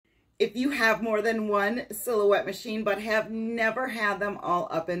If you have more than one Silhouette machine but have never had them all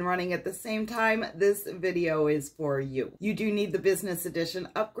up and running at the same time, this video is for you. You do need the business edition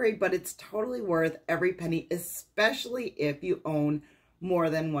upgrade, but it's totally worth every penny, especially if you own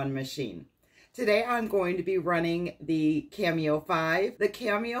more than one machine. Today I'm going to be running the Cameo 5, the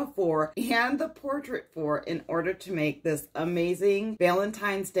Cameo 4, and the Portrait 4 in order to make this amazing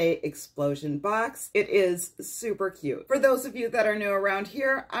Valentine's Day explosion box. It is super cute. For those of you that are new around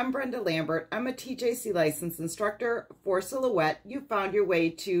here, I'm Brenda Lambert. I'm a TJC licensed instructor for Silhouette. You found your way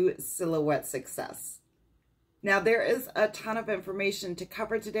to Silhouette success. Now there is a ton of information to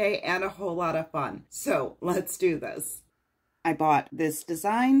cover today and a whole lot of fun. So let's do this. I bought this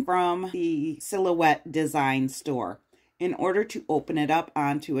design from the Silhouette design store. In order to open it up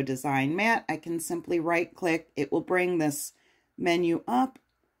onto a design mat, I can simply right click. It will bring this menu up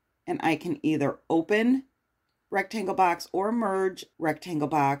and I can either open rectangle box or merge rectangle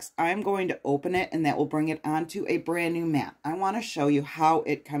box. I'm going to open it and that will bring it onto a brand new mat. I want to show you how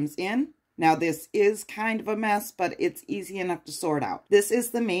it comes in. Now this is kind of a mess, but it's easy enough to sort out. This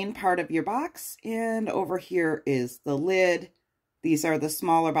is the main part of your box, and over here is the lid. These are the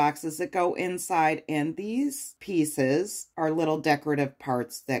smaller boxes that go inside, and these pieces are little decorative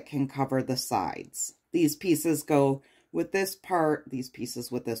parts that can cover the sides. These pieces go with this part, these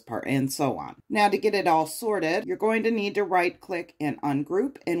pieces with this part, and so on. Now to get it all sorted, you're going to need to right click and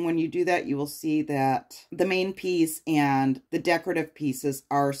ungroup, and when you do that, you will see that the main piece and the decorative pieces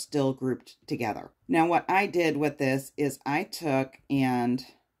are still grouped together. Now what I did with this is I took and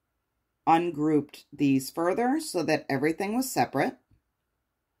ungrouped these further so that everything was separate,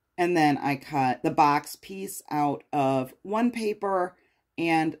 and then I cut the box piece out of one paper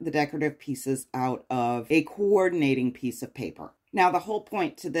and the decorative pieces out of a coordinating piece of paper. Now the whole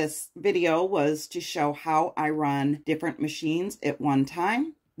point to this video was to show how I run different machines at one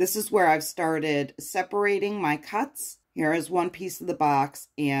time. This is where I've started separating my cuts. Here is one piece of the box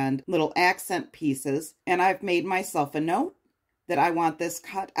and little accent pieces, and I've made myself a note that I want this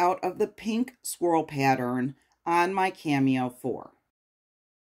cut out of the pink swirl pattern on my Cameo 4.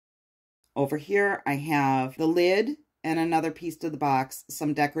 Over here I have the lid and another piece to the box,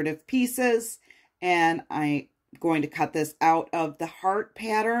 some decorative pieces, and I'm going to cut this out of the heart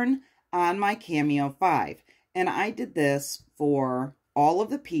pattern on my Cameo 5. And I did this for all of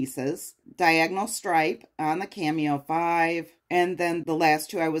the pieces, diagonal stripe on the Cameo 5, and then the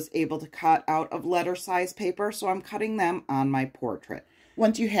last two I was able to cut out of letter size paper, so I'm cutting them on my Portrait.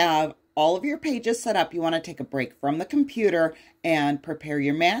 Once you have all of your pages set up, you want to take a break from the computer and prepare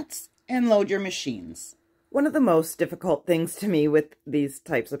your mats and load your machines. One of the most difficult things to me with these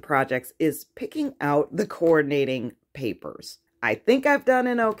types of projects is picking out the coordinating papers. I think I've done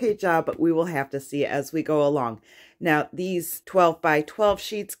an okay job, but we will have to see as we go along. Now, these 12 by 12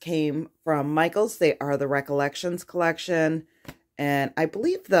 sheets came from Michael's. They are the Recollections collection, and I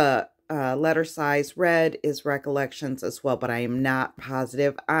believe the letter size red is Recollections as well, but I am not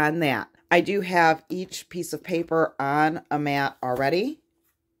positive on that. I do have each piece of paper on a mat already.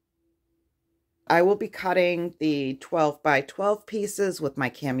 I will be cutting the 12 by 12 pieces with my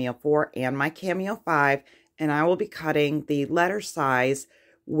Cameo 4 and my Cameo 5, and I will be cutting the letter size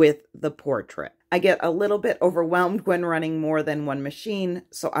with the Portrait. I get a little bit overwhelmed when running more than one machine,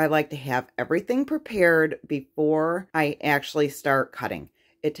 so I like to have everything prepared before I actually start cutting.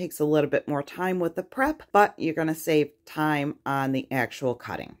 It takes a little bit more time with the prep, but you're going to save time on the actual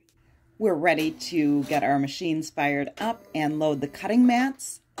cutting. We're ready to get our machines fired up and load the cutting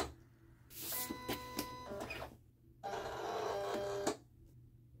mats.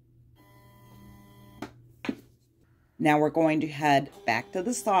 Now we're going to head back to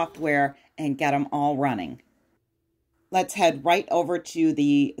the software and get them all running. Let's head right over to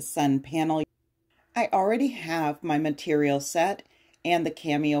the Send panel. I already have my material set and the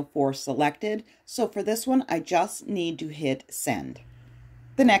Cameo 4 selected, so for this one I just need to hit Send.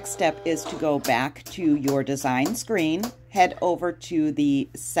 The next step is to go back to your design screen, head over to the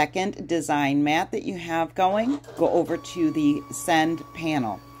second design mat that you have going, go over to the Send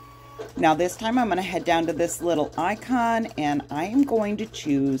panel. Now this time I'm going to head down to this little icon and I am going to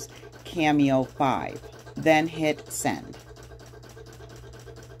choose Cameo 5, then hit Send.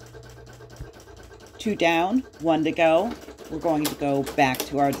 2 down, 1 to go. We're going to go back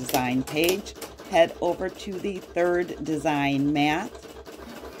to our design page, head over to the third design mat,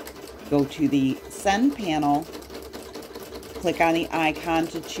 go to the Send panel, click on the icon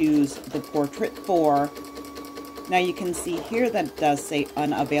to choose the Portrait 4. Now you can see here that it does say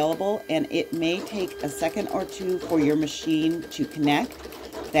unavailable, and it may take a second or two for your machine to connect.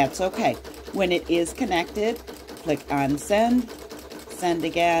 That's okay. When it is connected, click on Send, this end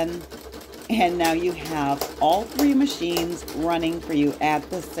again. And now you have all three machines running for you at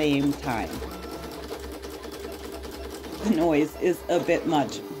the same time. The noise is a bit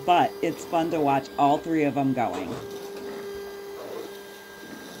much, but it's fun to watch all three of them going.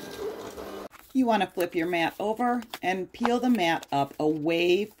 You want to flip your mat over and peel the mat up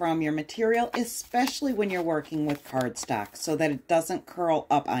away from your material, especially when you're working with cardstock, so that it doesn't curl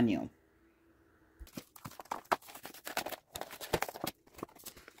up on you.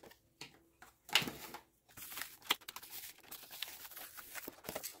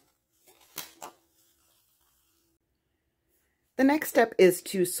 The next step is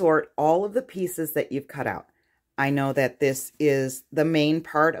to sort all of the pieces that you've cut out. I know that this is the main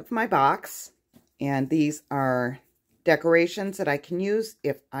part of my box, and these are decorations that I can use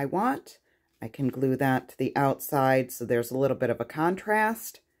if I want. I can glue that to the outside so there's a little bit of a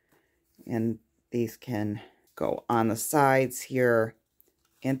contrast, and these can go on the sides here.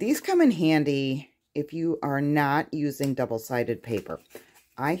 And these come in handy if you are not using double-sided paper.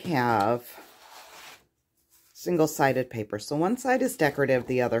 I have single-sided paper. So one side is decorative,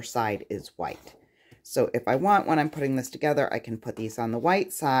 the other side is white. So if I want, when I'm putting this together, I can put these on the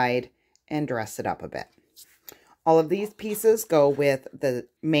white side and dress it up a bit. All of these pieces go with the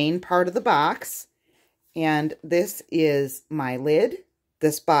main part of the box. And this is my lid.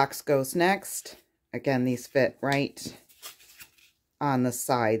 This box goes next. Again, these fit right on the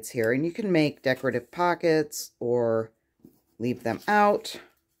sides here. And you can make decorative pockets or leave them out.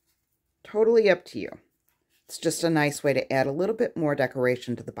 Totally up to you. It's just a nice way to add a little bit more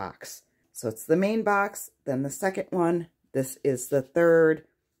decoration to the box. So it's the main box, then the second one, this is the third,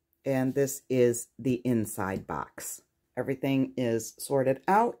 and this is the inside box. Everything is sorted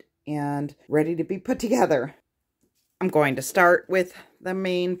out and ready to be put together. I'm going to start with the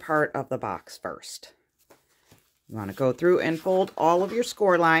main part of the box first. You want to go through and fold all of your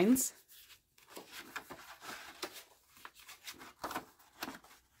score lines.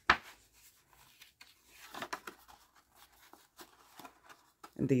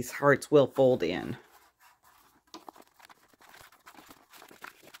 And these hearts will fold in.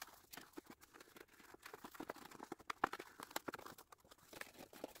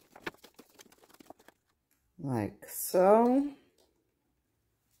 Like so.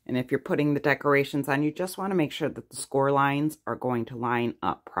 And if you're putting the decorations on, you just want to make sure that the score lines are going to line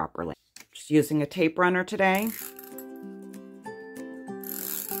up properly. Just using a tape runner today.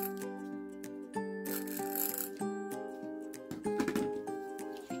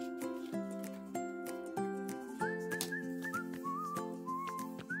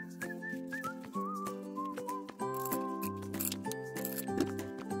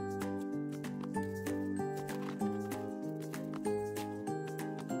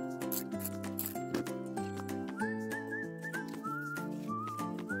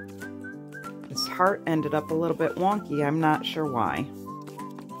 This heart ended up a little bit wonky. I'm not sure why.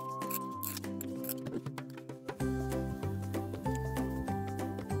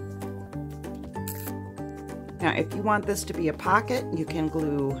 Now, if you want this to be a pocket, you can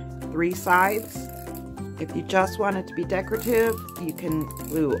glue 3 sides. If you just want it to be decorative, you can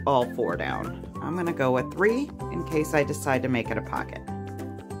glue all 4 down. I'm going to go with 3 in case I decide to make it a pocket.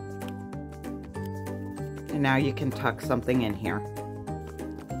 And now you can tuck something in here.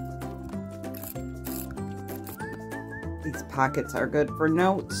 These pockets are good for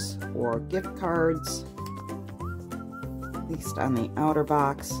notes or gift cards. At least on the outer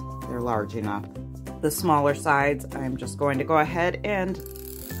box, they're large enough. The smaller sides, I'm just going to go ahead and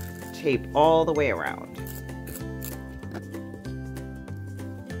tape all the way around.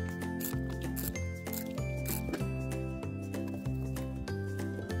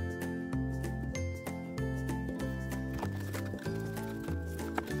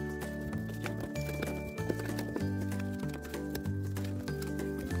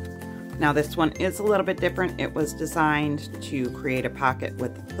 Now this one is a little bit different. It was designed to create a pocket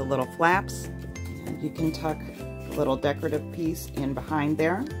with the little flaps. And you can tuck a little decorative piece in behind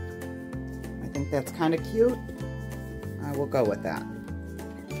there. I think that's kind of cute. I will go with that.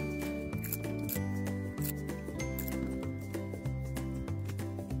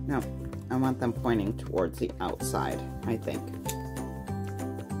 No, I want them pointing towards the outside, I think.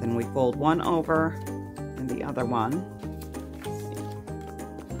 Then we fold one over and the other one.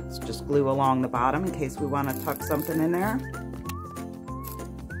 Just glue along the bottom in case we want to tuck something in there.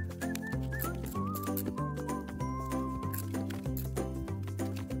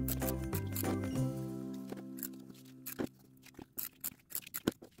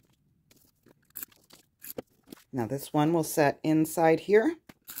 Now this one will set inside here.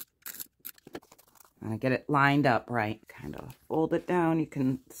 I get it lined up right, kind of fold it down, you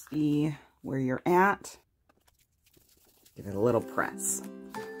can see where you're at. Give it a little press.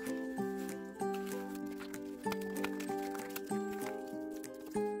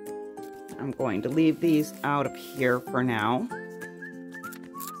 I'm going to leave these out of here for now.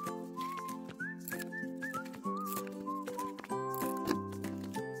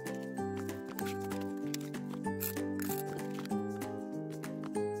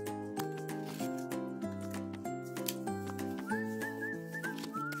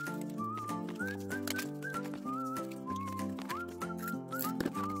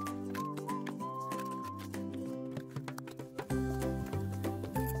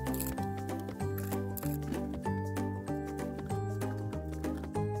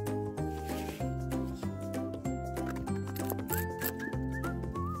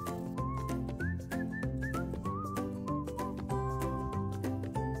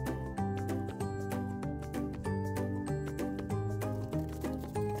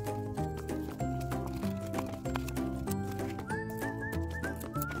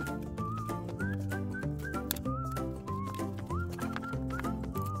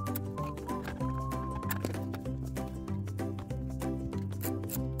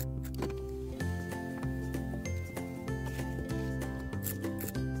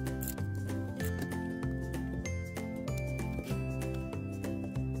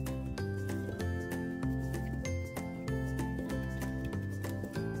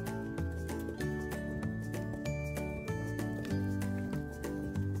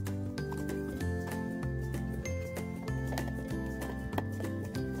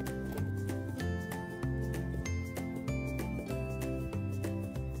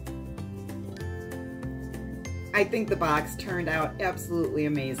 I think the box turned out absolutely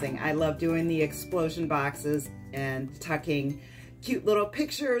amazing. I love doing the explosion boxes and tucking cute little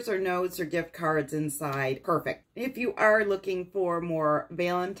pictures or notes or gift cards inside. Perfect. If you are looking for more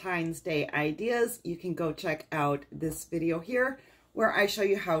Valentine's Day ideas, you can go check out this video here where I show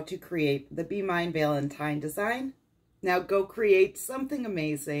you how to create the Be Mine Valentine design. Now go create something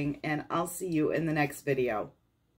amazing, and I'll see you in the next video.